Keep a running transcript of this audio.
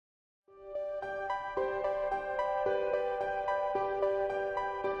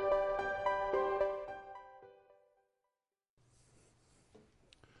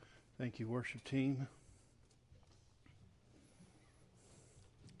Thank you, worship team.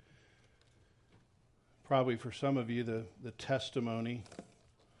 Probably for some of you, the testimony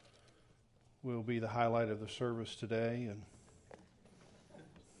will be the highlight of the service today, and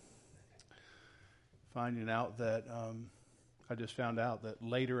finding out that I just found out that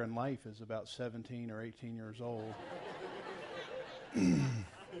later in life is about 17 or 18 years old.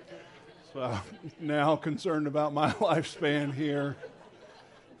 So I'm now concerned about my lifespan here.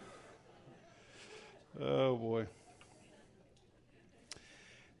 Oh boy.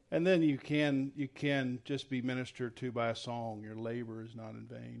 And then you can just be ministered to by a song. Your labor is not in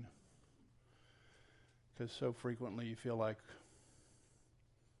vain. Because so frequently you feel like,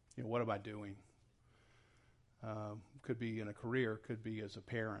 what am I doing? Could be in a career, could be as a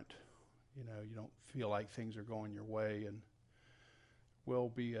parent. You don't feel like things are going your way, and will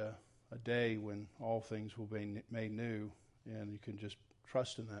be a day when all things will be made new, and you can just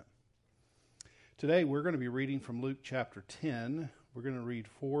trust in that. Today we're going to be reading from Luke chapter 10. We're going to read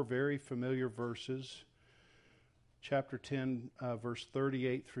 4 very familiar verses. Chapter 10, verse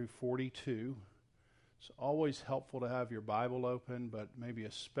 38 through 42. It's always helpful to have your Bible open, but maybe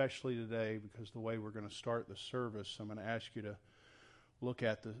especially today because the way we're going to start the service, I'm going to ask you to look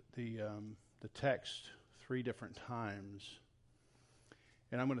at the text 3 different times.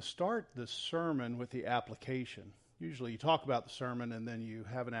 And I'm going to start this sermon with the application. Usually you talk about the sermon and then you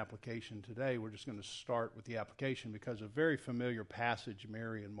have an application. Today we're just going to start with the application because of a very familiar passage,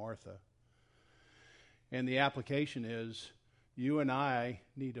 Mary and Martha. And the application is you and I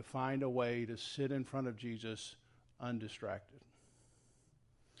need to find a way to sit in front of Jesus undistracted.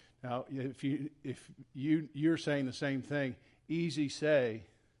 Now, if you're saying the same thing, easy say,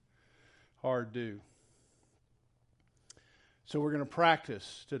 hard do. So we're going to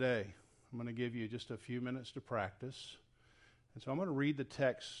practice today. I'm going to give you just a few minutes to practice. And so I'm going to read the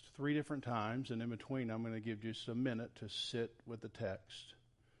text 3 different times, and in between I'm going to give you just a minute to sit with the text.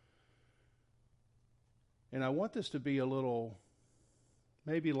 And I want this to be a little,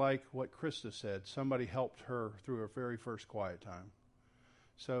 maybe like what Krista said. Somebody helped her through her very first quiet time.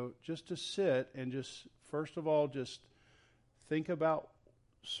 So just to sit and just, first of all, just think about,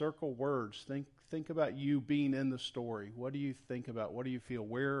 circle words. Think about you being in the story. What do you think about? What do you feel?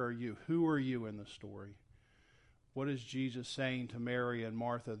 Where are you? Who are you in the story? What is Jesus saying to Mary and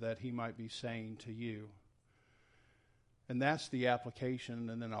Martha that he might be saying to you? And that's the application,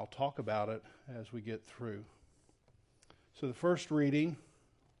 and then I'll talk about it as we get through. So the first reading.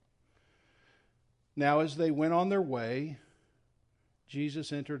 Now as they went on their way,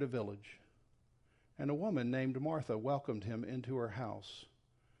 Jesus entered a village, and a woman named Martha welcomed him into her house.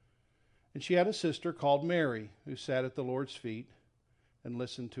 And she had a sister called Mary, who sat at the Lord's feet and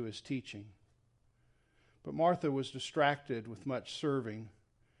listened to his teaching. But Martha was distracted with much serving,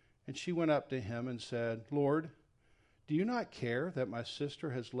 and she went up to him and said, "Lord, do you not care that my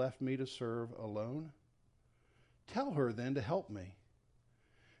sister has left me to serve alone? Tell her then to help me."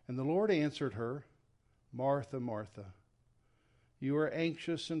 And the Lord answered her, "Martha, Martha, you are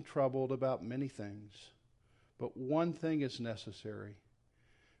anxious and troubled about many things, but one thing is necessary.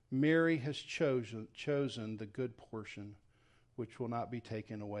 Mary has chosen the good portion, which will not be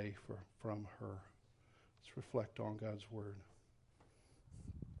taken away from her." Let's reflect on God's word.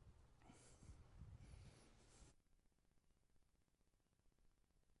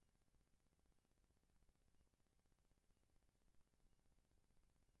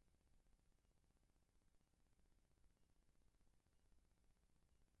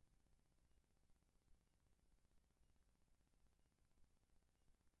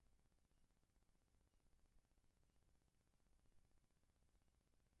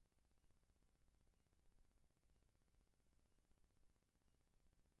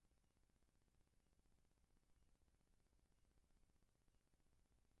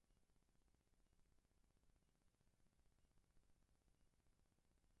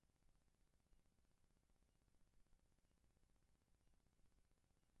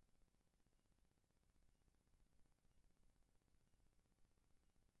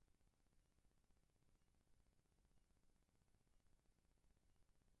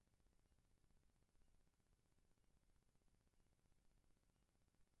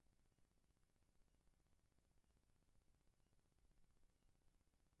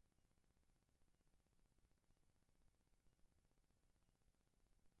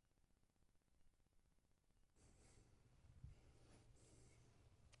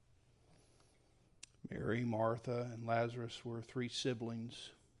 Mary, Martha, and Lazarus were 3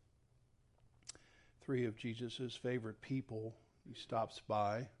 siblings, 3 of Jesus' favorite people he stops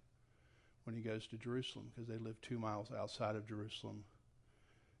by when he goes to Jerusalem, because they live 2 miles outside of Jerusalem.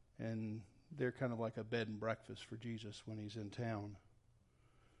 and they're kind of like a bed and breakfast for Jesus when he's in town.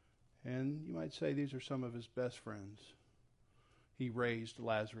 And you might say these are some of his best friends. He raised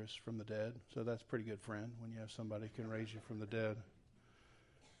Lazarus from the dead, so that's a pretty good friend when you have somebody who can raise you from the dead.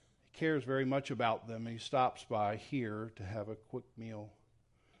 He cares very much about them. He stops by here to have a quick meal,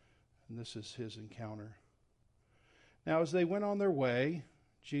 and this is his encounter. Now, as they went on their way,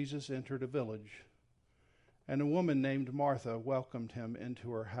 Jesus entered a village, and a woman named Martha welcomed him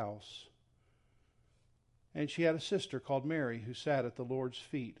into her house. And she had a sister called Mary who sat at the Lord's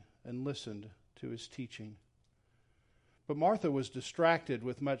feet and listened to his teaching. But Martha was distracted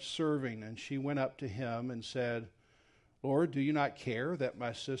with much serving, and she went up to him and said, "Lord, do you not care that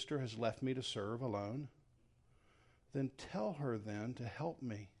my sister has left me to serve alone? Then tell her then to help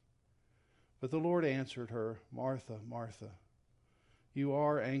me." But the Lord answered her, "Martha, Martha, you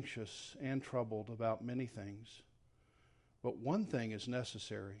are anxious and troubled about many things, but one thing is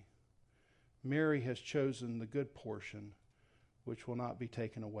necessary. Mary has chosen the good portion, which will not be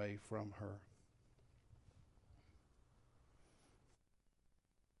taken away from her."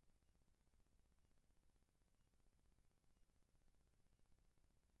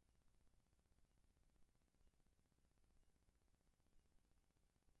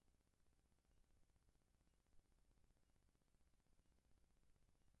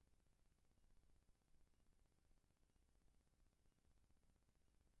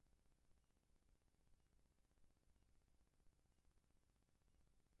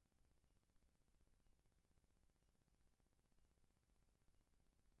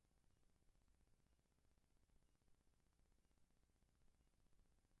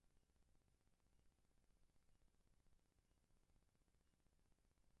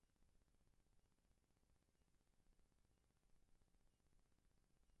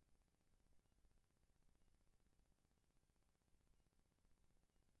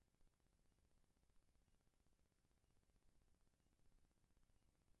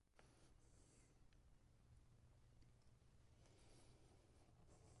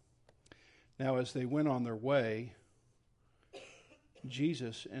 Now, as they went on their way,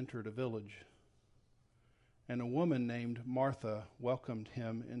 Jesus entered a village, and a woman named Martha welcomed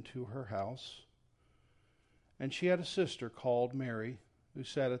him into her house. And she had a sister called Mary, who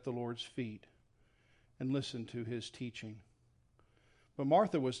sat at the Lord's feet and listened to his teaching. But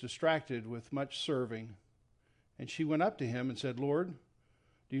Martha was distracted with much serving, and she went up to him and said, "Lord,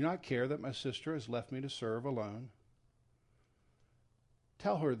 do you not care that my sister has left me to serve alone?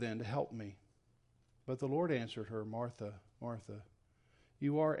 Tell her then to help me." But the Lord answered her, "Martha, Martha,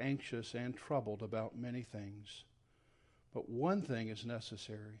 you are anxious and troubled about many things, but one thing is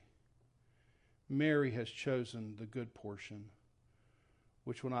necessary. Mary has chosen the good portion,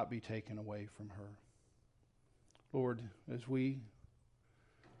 which will not be taken away from her." Lord, as we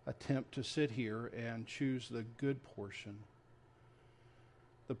attempt to sit here and choose the good portion,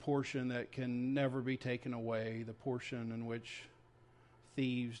 the portion that can never be taken away, the portion in which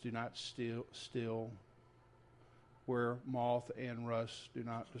thieves do not steal, where moth and rust do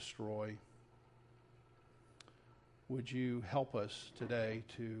not destroy. Would you help us today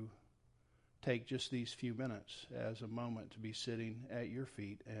to take just these few minutes as a moment to be sitting at your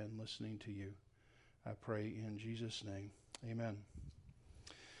feet and listening to you? I pray in Jesus' name. Amen.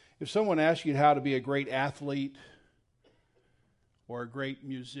 If someone asks you how to be a great athlete or a great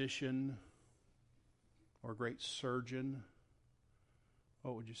musician or a great surgeon,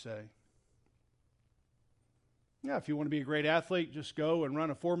 what would you say? Yeah, if you want to be a great athlete, just go and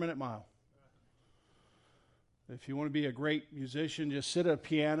run a 4-minute mile. If you want to be a great musician, just sit at a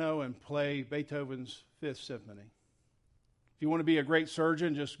piano and play Beethoven's Fifth Symphony. If you want to be a great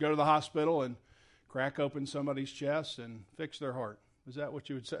surgeon, just go to the hospital and crack open somebody's chest and fix their heart. Is that what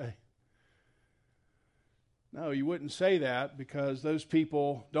you would say? No, you wouldn't say that, because those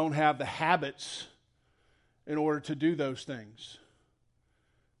people don't have the habits in order to do those things.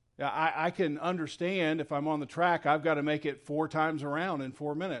 I can understand if I'm on the track, I've got to make it 4 times around in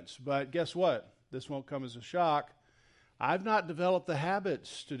 4 minutes. But guess what? This won't come as a shock. I've not developed the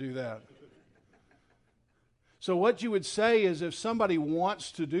habits to do that. So what you would say is, if somebody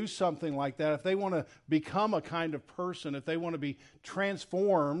wants to do something like that, if they want to become a kind of person, if they want to be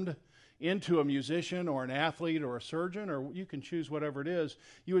transformed into a musician or an athlete or a surgeon, or you can choose whatever it is,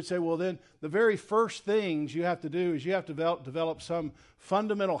 you would say, well, then the very first things you have to do is you have to develop some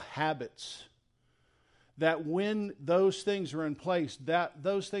fundamental habits that, when those things are in place, that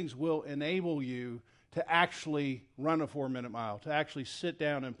those things will enable you to actually run a 4-minute mile, to actually sit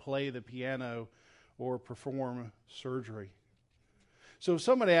down and play the piano or perform surgery. So if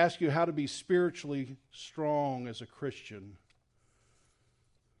somebody asks you how to be spiritually strong as a Christian,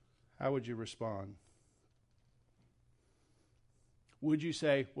 how would you respond? Would you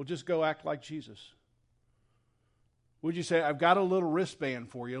say, well, just go act like Jesus? Would you say, I've got a little wristband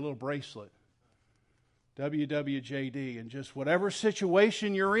for you, a little bracelet, WWJD, and just whatever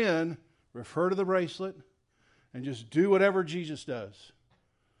situation you're in, refer to the bracelet and just do whatever Jesus does?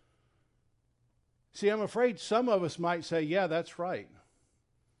 See, I'm afraid some of us might say, yeah, that's right.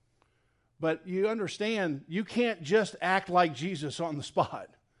 But you understand, you can't just act like Jesus on the spot.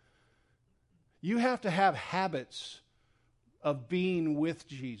 You have to have habits of being with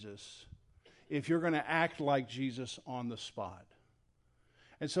Jesus if you're going to act like Jesus on the spot.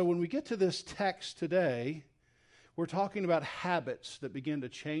 And so when we get to this text today, we're talking about habits that begin to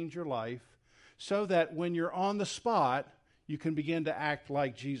change your life so that when you're on the spot, you can begin to act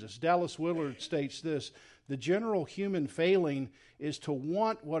like Jesus. Dallas Willard states this: the general human failing is to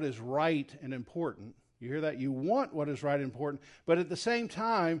want what is right and important. You hear that? You want what is right and important, but at the same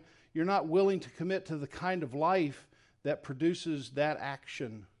time, you're not willing to commit to the kind of life that produces that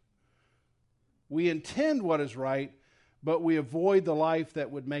action. We intend what is right, but we avoid the life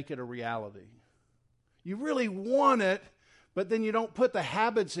that would make it a reality. You really want it, but then you don't put the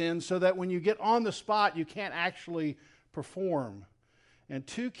habits in so that when you get on the spot, you can't actually perform. And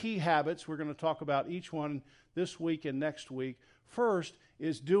two key habits, we're going to talk about each one this week and next week. First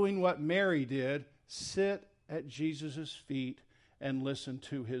is doing what Mary did: sit at Jesus' feet and listen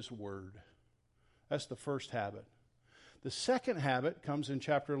to his word. That's the first habit. The second habit comes in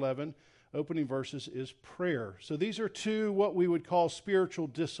chapter 11, opening verses, is prayer. So these are two what we would call spiritual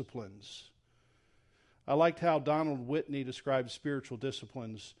disciplines. I liked how Donald Whitney described spiritual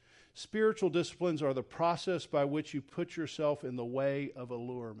disciplines. Spiritual disciplines are the process by which you put yourself in the way of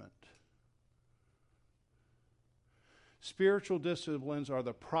allurement. Spiritual disciplines are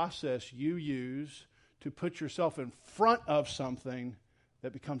the process you use to put yourself in front of something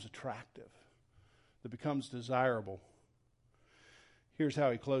that becomes attractive, that becomes desirable. Here's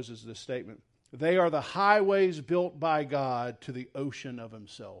how he closes this statement: they are the highways built by God to the ocean of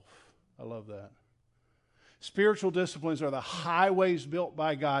himself. I love that. Spiritual disciplines are the highways built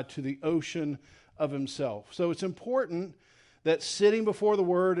by God to the ocean of himself. So it's important that sitting before the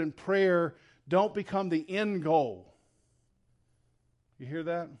word and prayer don't become the end goal. You hear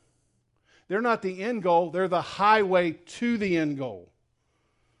that? They're not the end goal. They're the highway to the end goal.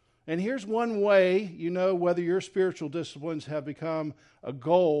 And here's one way you know whether your spiritual disciplines have become a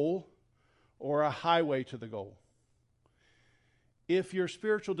goal or a highway to the goal. If your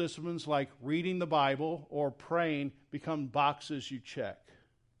spiritual disciplines like reading the Bible or praying become boxes you check,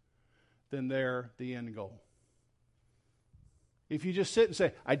 then they're the end goal. If you just sit and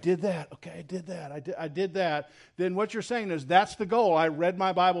say, I did that, okay, I did that, I did that, then what you're saying is, that's the goal. I read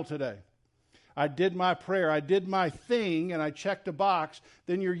my Bible today. I did my prayer, I did my thing, and I checked a box.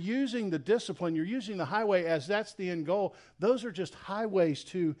 Then you're using the discipline, you're using the highway as that's the end goal. Those are just highways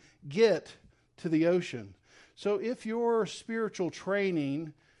to get to the ocean. So if your spiritual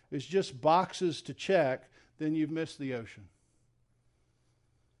training is just boxes to check, then you've missed the ocean.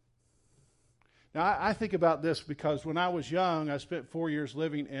 Now, I think about this because when I was young, I spent 4 years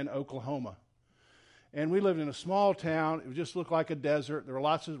living in Oklahoma. And we lived in a small town. It just looked like a desert. There were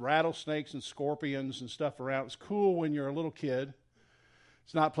lots of rattlesnakes and scorpions and stuff around. It's cool when you're a little kid.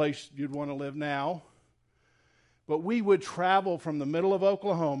 It's not a place you'd want to live now. But we would travel from the middle of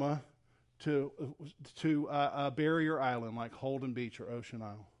Oklahoma to a barrier island like Holden Beach or Ocean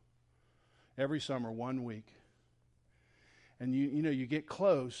Isle every summer, 1 week. And you get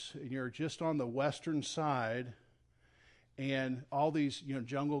close, and you're just on the western side, and all these,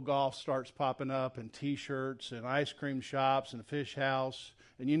 jungle golf starts popping up, and T-shirts, and ice cream shops, and a fish house,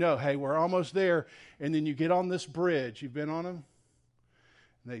 and hey, we're almost there. And then you get on this bridge. You've been on them?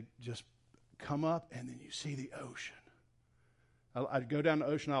 And they just come up, and then you see the ocean. I'd go down to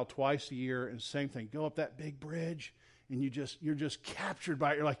Ocean Isle twice a year, and same thing. Go up that big bridge, and you're just captured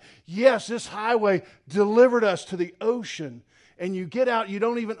by it. You're like, yes, this highway delivered us to the ocean. And you get out, you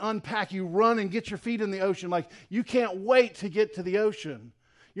don't even unpack. You run and get your feet in the ocean. Like, you can't wait to get to the ocean.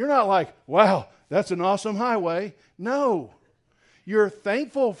 You're not like, wow, that's an awesome highway. No. You're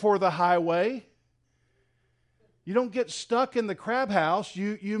thankful for the highway. You don't get stuck in the crab house.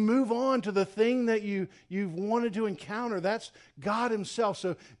 You move on to the thing that you've wanted to encounter. That's God himself.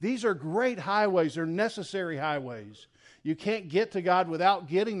 So these are great highways. They're necessary highways. You can't get to God without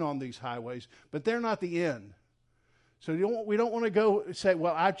getting on these highways, but they're not the end. So we don't want to go say,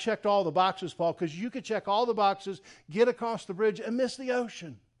 well, I checked all the boxes, Paul, because you could check all the boxes, get across the bridge, and miss the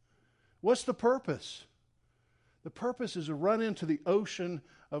ocean. What's the purpose? The purpose is to run into the ocean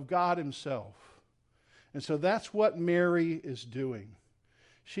of God himself. And so that's what Mary is doing.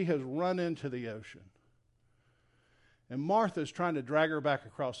 She has run into the ocean. And Martha's trying to drag her back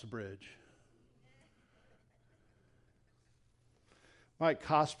across the bridge. Mike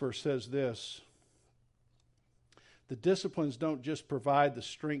Cosper says this: the disciplines don't just provide the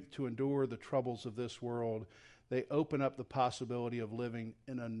strength to endure the troubles of this world, they open up the possibility of living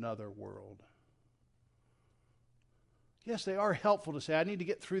in another world. Yes, they are helpful to say, I need to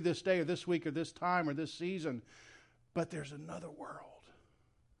get through this day or this week or this time or this season, but there's another world.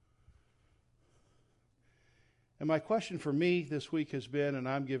 And my question for me this week has been, and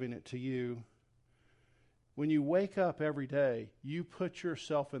I'm giving it to you, when you wake up every day, you put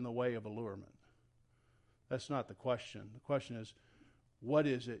yourself in the way of allurement. That's not the question. The question is, what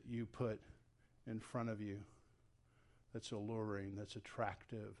is it you put in front of you that's alluring, that's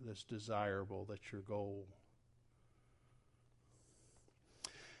attractive, that's desirable, that's your goal?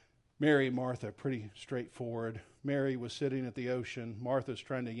 Mary and Martha, pretty straightforward. Mary was sitting at the ocean. Martha's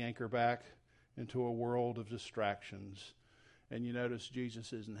trying to yank her back into a world of distractions. And you notice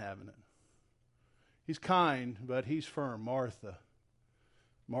Jesus isn't having it. He's kind, but he's firm. Martha,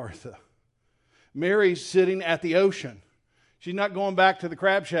 Martha. Mary's sitting at the ocean. She's not going back to the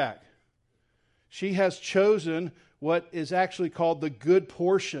crab shack. She has chosen what is actually called the good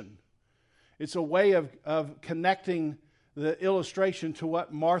portion. It's a way of connecting the illustration to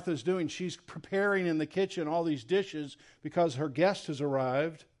what Martha's doing. She's preparing in the kitchen all these dishes because her guest has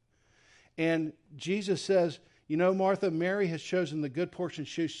arrived. And Jesus says, you know, Martha, Mary has chosen the good portion.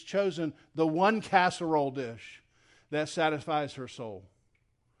 She's chosen the one casserole dish that satisfies her soul.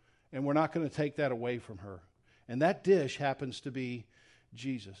 And we're not going to take that away from her. And that dish happens to be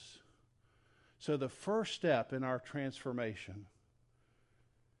Jesus. So the first step in our transformation,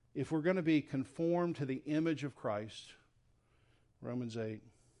 if we're going to be conformed to the image of Christ, Romans 8,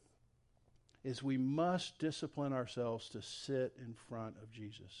 is we must discipline ourselves to sit in front of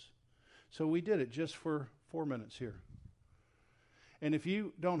Jesus. So we did it just for 4 minutes here. And if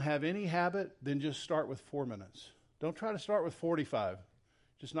you don't have any habit, then just start with 4 minutes. Don't try to start with 45.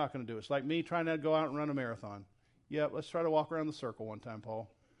 Just not going to do it. It's like me trying to go out and run a marathon. Yeah, let's try to walk around the circle one time, Paul.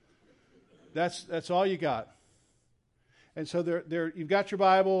 That's all you got. And so there you've got your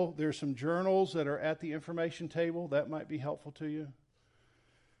Bible. There's some journals that are at the information table. That might be helpful to you.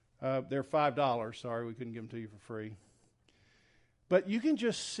 They're $5. Sorry, we couldn't give them to you for free. But you can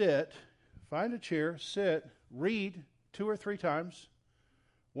just sit, find a chair, sit, read 2 or 3 times,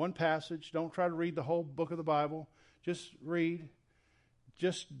 one passage. Don't try to read the whole book of the Bible. Just read.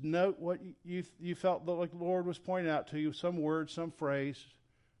 Just note what you felt like the Lord was pointing out to you, some word, some phrase.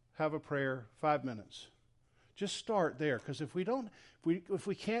 Have a prayer, 5 minutes. Just start there, because if we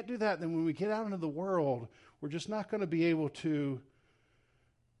can't do that, then when we get out into the world, we're just not going to be able to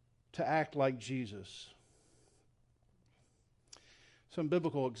act like Jesus. Some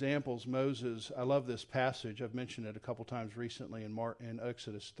biblical examples. Moses, I love this passage. I've mentioned it a couple times recently in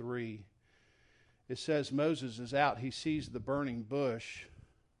Exodus 3. It says Moses is out. He sees the burning bush,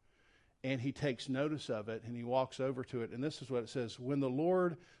 and he takes notice of it, and he walks over to it. And this is what it says: when the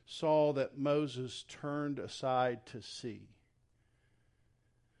Lord saw that Moses turned aside to see.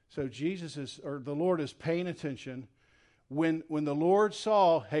 So the Lord is paying attention. When the Lord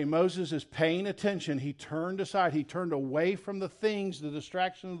saw, hey, Moses is paying attention, he turned aside. He turned away from the things, the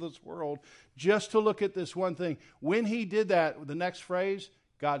distraction of this world, just to look at this one thing. When he did that, the next phrase,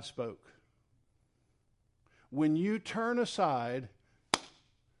 God spoke. When you turn aside,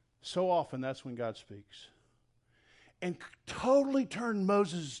 so often that's when God speaks. And totally turned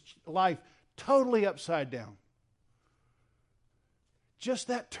Moses' life totally upside down. Just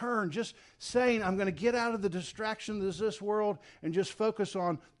that turn, just saying, I'm going to get out of the distraction of this world and just focus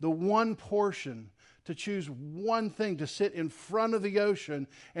on the one portion, to choose one thing to sit in front of the ocean.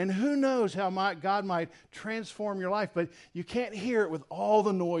 And who knows how God might transform your life, but you can't hear it with all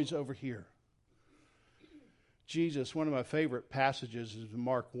the noise over here. Jesus, one of my favorite passages is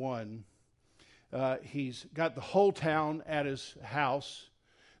Mark 1. He's got the whole town at his house.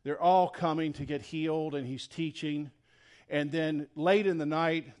 They're all coming to get healed, and he's teaching. And then late in the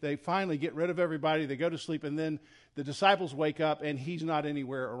night, they finally get rid of everybody. They go to sleep, and then the disciples wake up, and he's not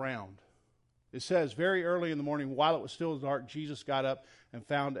anywhere around. It says, very early in the morning, while it was still dark, Jesus got up and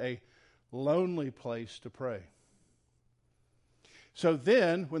found a lonely place to pray. So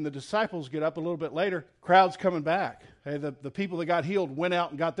then, when the disciples get up a little bit later, crowd's coming back. Hey, the people that got healed went out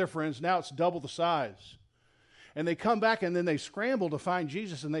and got their friends. Now it's double the size. And they come back, and then they scramble to find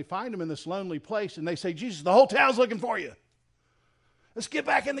Jesus, and they find him in this lonely place, and they say, Jesus, the whole town's looking for you. Let's get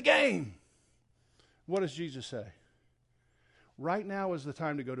back in the game. What does Jesus say? Right now is the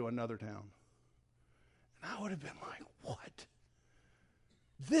time to go to another town. And I would have been like, what?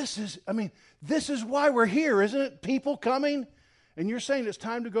 This is why we're here, isn't it? People coming, and you're saying it's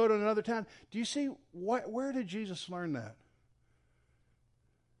time to go to another town. Do you see, where did Jesus learn that?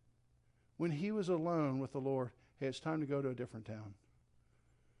 When he was alone with the Lord, hey, it's time to go to a different town.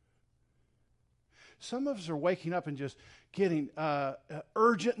 Some of us are waking up and just getting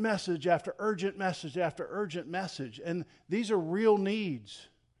urgent message after urgent message after urgent message. And these are real needs.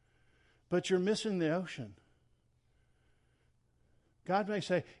 But you're missing the ocean. God may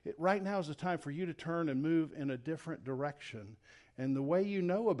say, right now is the time for you to turn and move in a different direction. And the way you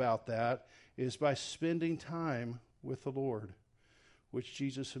know about that is by spending time with the Lord, which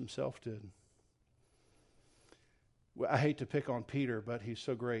Jesus himself did. Well, I hate to pick on Peter, but he's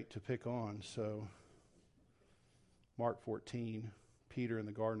so great to pick on. So, Mark 14, Peter in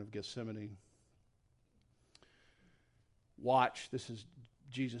the Garden of Gethsemane. Watch. This is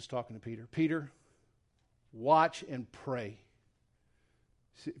Jesus talking to Peter. Peter, watch and pray.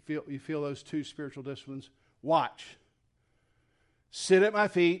 You feel those two spiritual disciplines? Watch. Sit at my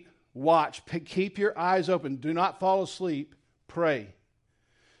feet. Watch. Keep your eyes open. Do not fall asleep. Pray.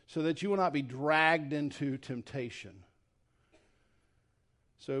 So that you will not be dragged into temptation.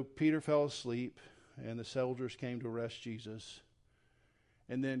 So Peter fell asleep, and the soldiers came to arrest Jesus.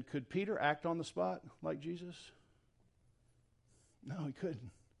 And then could Peter act on the spot like Jesus? No, he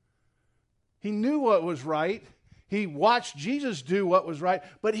couldn't. He knew what was right. He watched Jesus do what was right,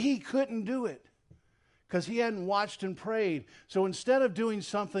 but he couldn't do it because he hadn't watched and prayed. So instead of doing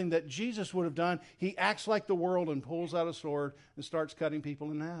something that Jesus would have done, he acts like the world and pulls out a sword and starts cutting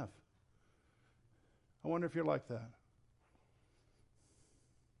people in half. I wonder if you're like that.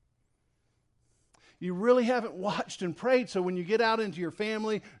 You really haven't watched and prayed, so when you get out into your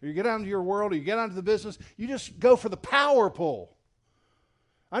family, or you get out into your world, or you get out into the business, you just go for the power pull.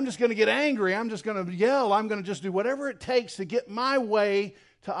 I'm just going to get angry. I'm just going to yell. I'm going to just do whatever it takes to get my way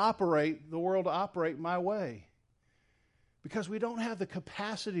to operate, the world to operate my way. Because we don't have the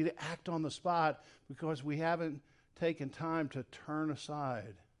capacity to act on the spot because we haven't taken time to turn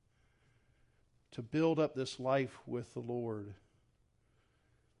aside, to build up this life with the Lord.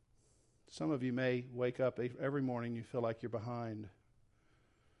 Some of you may wake up every morning, you feel like you're behind.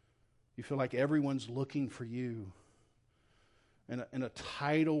 You feel like everyone's looking for you. And a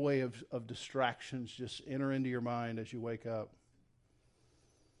tidal wave of distractions just enter into your mind as you wake up.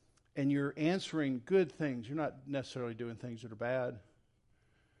 And you're answering good things. You're not necessarily doing things that are bad.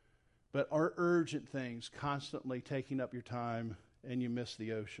 But are urgent things constantly taking up your time, and you miss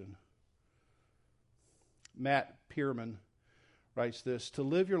the ocean. Matt Pierman writes this: to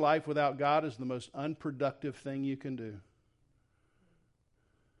live your life without God is the most unproductive thing you can do.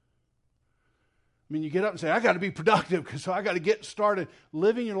 I mean, you get up and say, I got to be productive because I got to get started.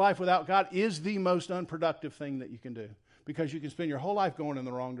 Living your life without God is the most unproductive thing that you can do because you can spend your whole life going in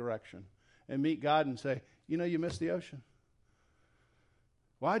the wrong direction and meet God and say, you missed the ocean.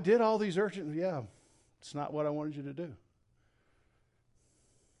 Well, I did all these urgent. Yeah, it's not what I wanted you to do.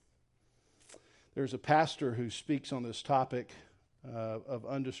 There's a pastor who speaks on this topic of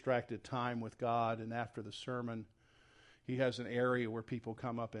undistracted time with God, and after the sermon, he has an area where people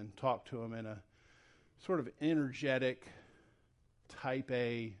come up and talk to him in a sort of energetic, type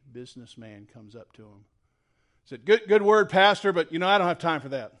A businessman comes up to him. Said, good word, Pastor, but I don't have time for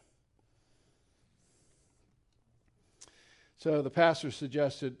that. So the pastor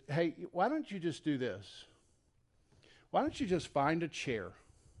suggested, hey, why don't you just do this? Why don't you just find a chair?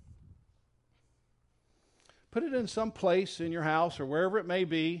 Put it in some place in your house or wherever it may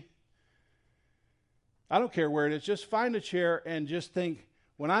be. I don't care where it is. Just find a chair and just think,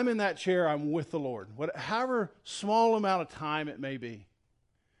 when I'm in that chair, I'm with the Lord. However small amount of time it may be.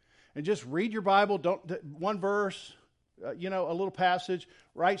 And just read your Bible. One verse, a little passage.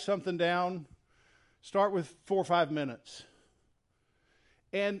 Write something down. Start with 4 or 5 minutes.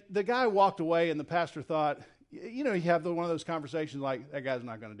 And the guy walked away, and the pastor thought, you have one of those conversations like, that guy's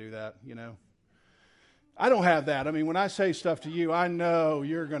not going to do that, I don't have that. I mean, when I say stuff to you, I know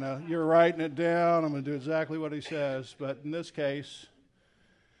you're writing it down. I'm going to do exactly what he says. But in this case,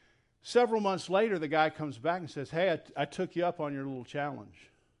 several months later, the guy comes back and says, hey, I took you up on your little challenge.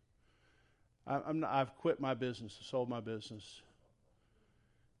 I've quit my business, sold my business.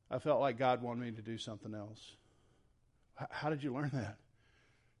 I felt like God wanted me to do something else. How did you learn that?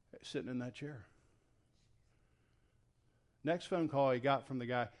 Sitting in that chair. Next phone call he got from the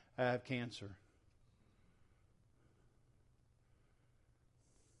guy, I have cancer.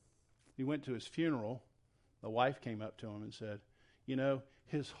 He went to his funeral. The wife came up to him and said,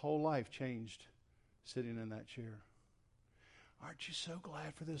 his whole life changed sitting in that chair. Aren't you so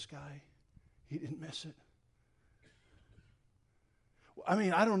glad for this guy? He didn't miss it. I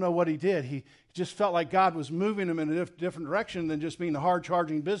mean, I don't know what he did. He just felt like God was moving him in a different direction than just being a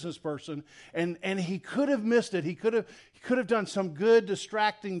hard-charging business person. And he could have missed it. He could have done some good,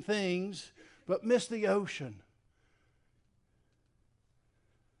 distracting things, but missed the ocean.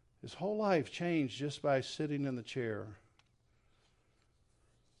 His whole life changed just by sitting in the chair.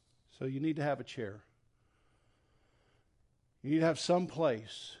 So you need to have a chair. You need to have some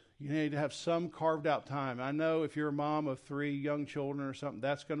place. You need to have some carved out time. I know if you're a mom of 3 young children or something,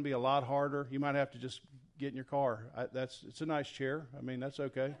 that's going to be a lot harder. You might have to just get in your car. It's a nice chair. I mean, that's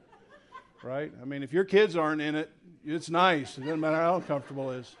okay. Right? I mean, if your kids aren't in it, it's nice. It doesn't matter how uncomfortable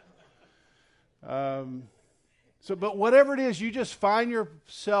it is. But whatever it is, you just find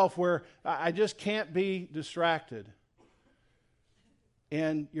yourself where I just can't be distracted.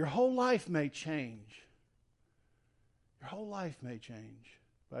 And your whole life may change. Your whole life may change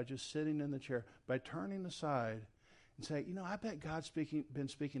by just sitting in the chair, by turning aside and say, I bet God's been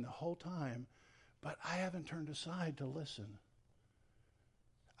speaking the whole time, but I haven't turned aside to listen.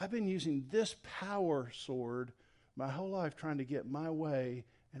 I've been using this power sword my whole life trying to get my way,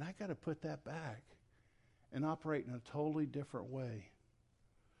 and I got to put that back and operate in a totally different way.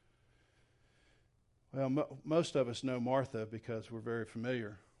 Well, most of us know Martha because we're very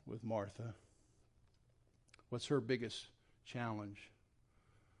familiar with Martha. What's her biggest challenge?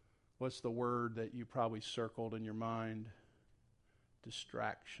 What's the word that you probably circled in your mind?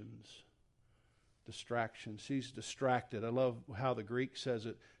 Distractions. Distractions. She's distracted. I love how the Greek says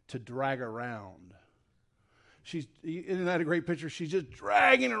it, to drag around. Isn't that a great picture? She's just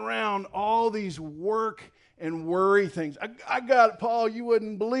dragging around all these work and worry things. I got, Paul, you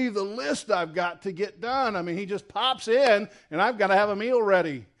wouldn't believe the list I've got to get done. I mean, he just pops in, and I've got to have a meal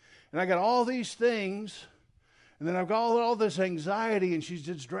ready. And I got all these things. And then I've got all this anxiety, and she's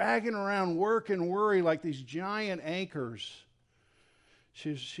just dragging around work and worry like these giant anchors.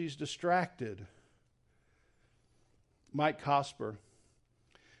 She's distracted. Mike Cosper.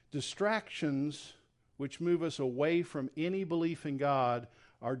 Distractions which move us away from any belief in God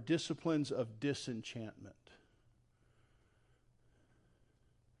are disciplines of disenchantment.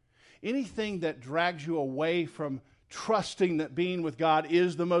 Anything that drags you away from trusting that being with God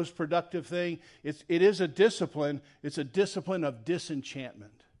is the most productive thing, it is a discipline. It's a discipline of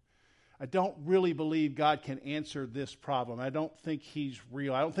disenchantment. I don't really believe God can answer this problem. I don't think He's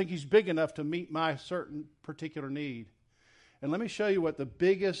real. I don't think He's big enough to meet my certain particular need. And let me show you what the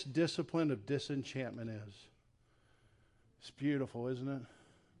biggest discipline of disenchantment is. It's beautiful, isn't it?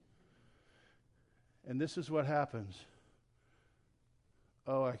 And this is what happens.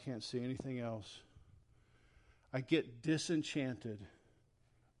 Oh, I can't see anything else. I get disenchanted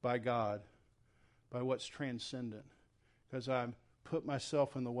by God, by what's transcendent, because I've put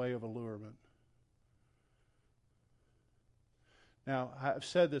myself in the way of allurement. Now, I've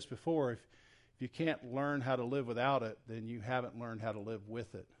said this before, if you can't learn how to live without it, then you haven't learned how to live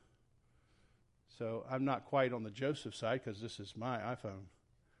with it. So I'm not quite on the Joseph side, because this is my iPhone.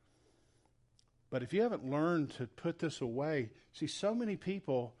 But if you haven't learned to put this away, see, so many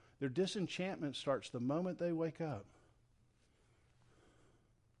people, their disenchantment starts the moment they wake up.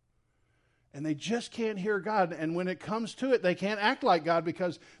 And they just can't hear God. And when it comes to it, they can't act like God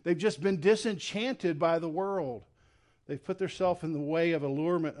because they've just been disenchanted by the world. They've put themselves in the way of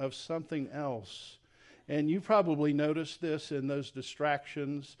allurement of something else. And you probably noticed this in those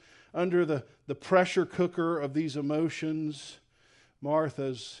distractions. Under the pressure cooker of these emotions,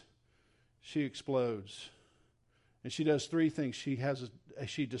 she explodes. And she does 3 things.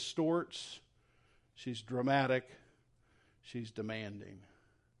 She distorts, she's dramatic, she's demanding.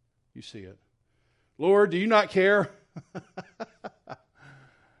 You see it. Lord, do you not care?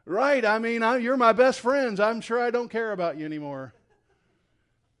 Right, I mean, you're my best friends. I'm sure I don't care about you anymore.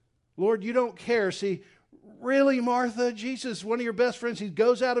 Lord, you don't care. See, really, Martha, Jesus, one of your best friends, He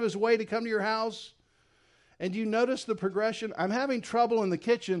goes out of His way to come to your house. And you notice the progression? I'm having trouble in the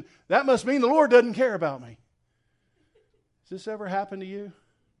kitchen. That must mean the Lord doesn't care about me. Has this ever happened to you?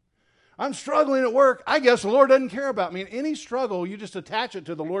 I'm struggling at work. I guess the Lord doesn't care about me. In any struggle, you just attach it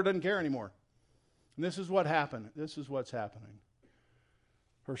to the Lord doesn't care anymore. And this is what happened. This is what's happening.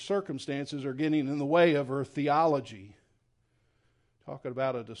 Her circumstances are getting in the way of her theology. Talking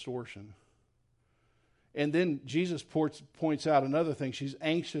about a distortion. And then Jesus points out another thing. She's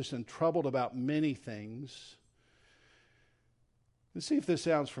anxious and troubled about many things. Let's see if this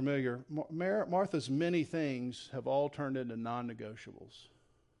sounds familiar. Martha's many things have all turned into non-negotiables.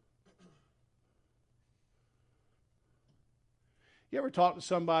 You ever talk to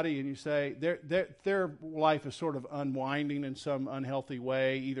somebody and you say their life is sort of unwinding in some unhealthy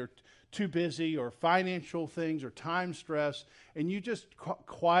way, either too busy, or financial things, or time stress, and you just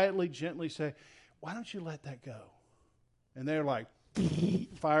quietly, gently say, why don't you let that go? And they're like,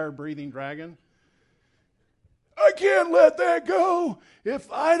 fire-breathing dragon. I can't let that go.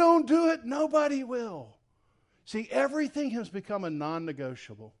 If I don't do it, nobody will. See, everything has become a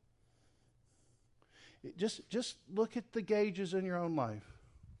non-negotiable. Just look at the gauges in your own life.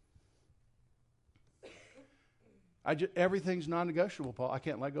 Everything's non-negotiable, Paul. I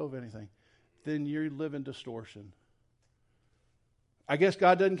can't let go of anything. Then you live in distortion. I guess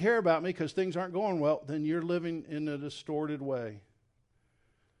God doesn't care about me because things aren't going well. Then you're living in a distorted way.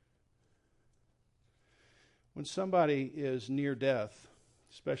 When somebody is near death,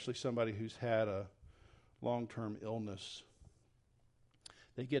 especially somebody who's had a long-term illness,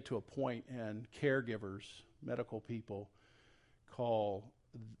 they get to a point, and caregivers, medical people, call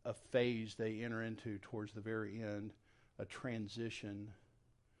a phase they enter into towards the very end a transition,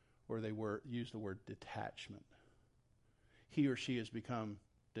 where they use the word detachment. He or she has become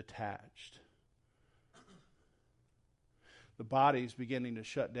detached. The body's beginning to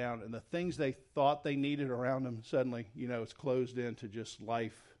shut down, and the things they thought they needed around them, suddenly, it's closed into just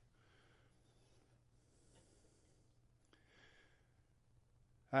life.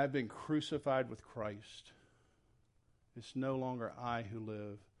 I've been crucified with Christ. It's no longer I who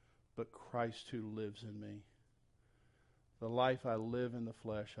live, but Christ who lives in me. The life I live in the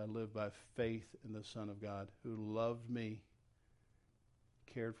flesh, I live by faith in the Son of God, who loved me,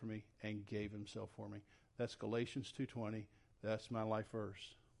 cared for me, and gave himself for me. That's Galatians 2:20. That's my life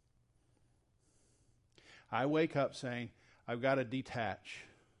verse. I wake up saying, I've got to detach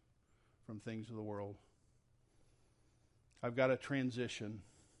from things of the world. I've got to transition.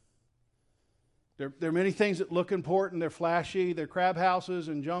 There are many things that look important. They're flashy. They're crab houses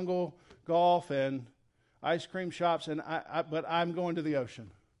and jungle golf and ice cream shops. But I'm going to the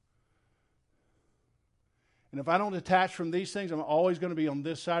ocean. And if I don't detach from these things, I'm always going to be on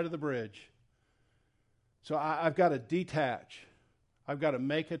this side of the bridge. So I've got to detach. I've got to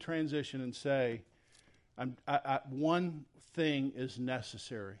make a transition and say, one thing is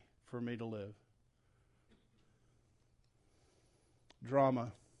necessary for me to live.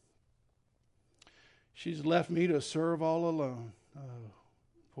 Drama. She's left me to serve all alone. Oh,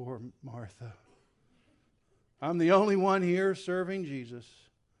 poor Martha. I'm the only one here serving Jesus.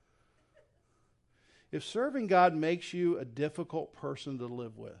 If serving God makes you a difficult person to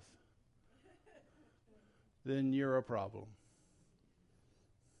live with, then you're a problem.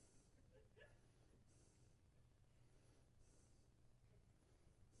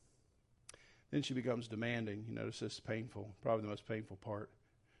 Then she becomes demanding. You notice this is painful, probably the most painful part.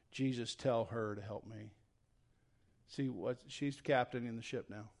 Jesus, tell her to help me. See, she's captaining the ship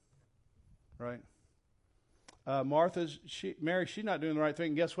now, right? Mary, she's not doing the right thing.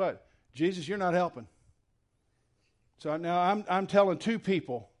 And guess what? Jesus, you're not helping. So now I'm telling two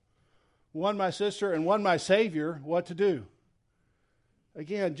people, one my sister and one my Savior, what to do.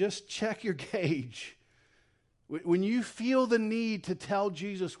 Again, just check your gauge. When you feel the need to tell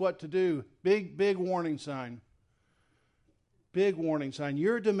Jesus what to do, big warning sign. Big warning sign.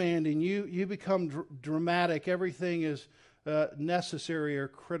 You're demanding. You become dramatic. Everything is necessary or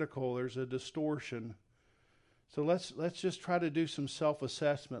critical. There's a distortion. So let's just try to do some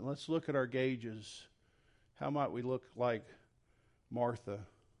self-assessment. Let's look at our gauges. How might we look like Martha?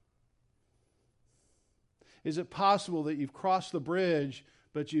 Is it possible that you've crossed the bridge,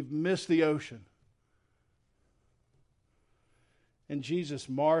 but you've missed the ocean? And Jesus,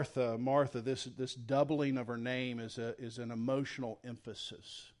 Martha, this doubling of her name is an emotional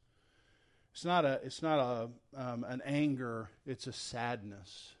emphasis. It's not an anger. It's a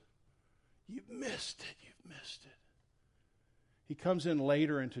sadness. You've missed it. You've missed it. He comes in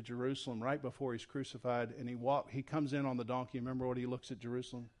later into Jerusalem, right before he's crucified, and he comes in on the donkey. Remember what he looks at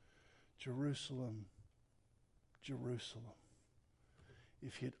Jerusalem? Jerusalem, Jerusalem.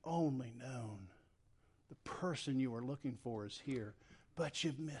 If you'd only known. The person you were looking for is here, but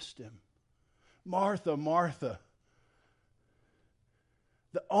you've missed him. Martha, Martha,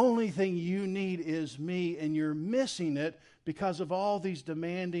 the only thing you need is me, and you're missing it because of all these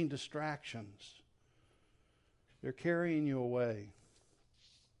demanding distractions. They're carrying you away.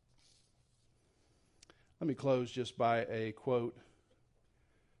 Let me close just by a quote,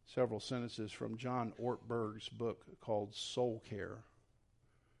 several sentences from John Ortberg's book called Soul Care.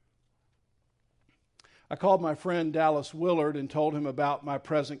 I called my friend Dallas Willard and told him about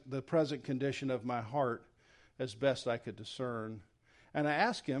the present condition of my heart as best I could discern. And I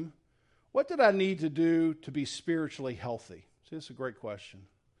asked him, what did I need to do to be spiritually healthy? See, this is a great question.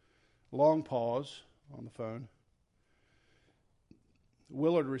 Long pause on the phone.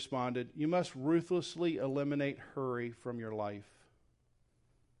 Willard responded, "You must ruthlessly eliminate hurry from your life."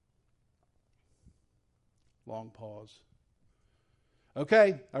 Long pause.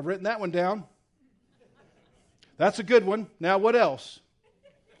 Okay, I've written that one down. That's a good one. Now what else?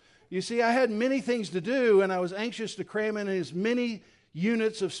 You see, I had many things to do, and I was anxious to cram in as many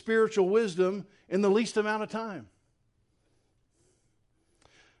units of spiritual wisdom in the least amount of time.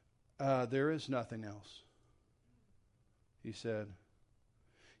 There is nothing else. He said,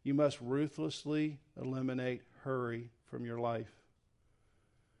 you must ruthlessly eliminate hurry from your life.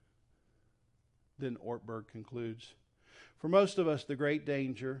 Then Ortberg concludes, for most of us, the great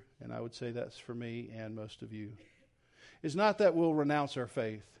danger, and I would say that's for me and most of you, is not that we'll renounce our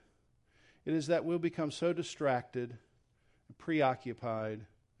faith. It is that we'll become so distracted, preoccupied,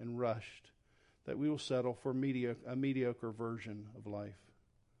 and rushed that we will settle for a mediocre version of life.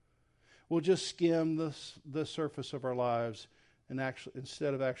 We'll just skim the surface of our lives and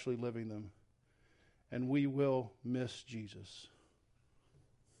instead of actually living them. And we will miss Jesus.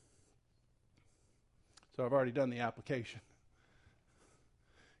 So I've already done the application.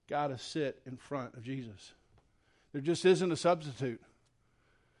 Got to sit in front of Jesus. There just isn't a substitute.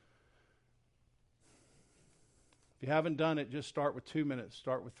 If you haven't done it, just start with 2 minutes,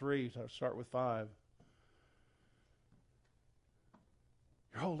 start with 3, start with 5.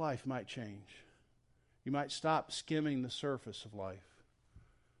 Your whole life might change. You might stop skimming the surface of life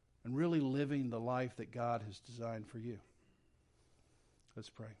and really living the life that God has designed for you. Let's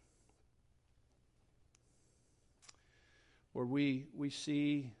pray. Lord, we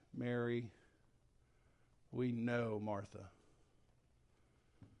see Mary. We know Martha.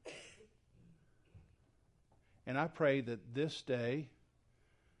 And I pray that this day,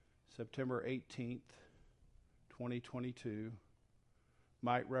 September 18th, 2022,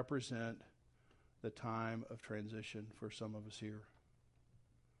 might represent the time of transition for some of us here.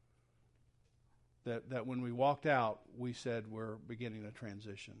 That when we walked out, we said we're beginning a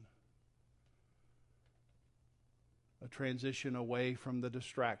transition. A transition away from the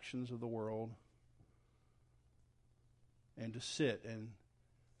distractions of the world and to sit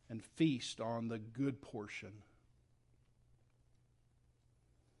and feast on the good portion.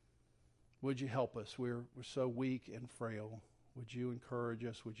 Would you help us? We're so weak and frail. Would you encourage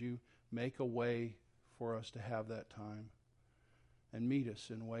us? Would you make a way for us to have that time and meet us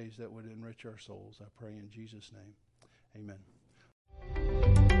in ways that would enrich our souls? I pray in Jesus' name. Amen.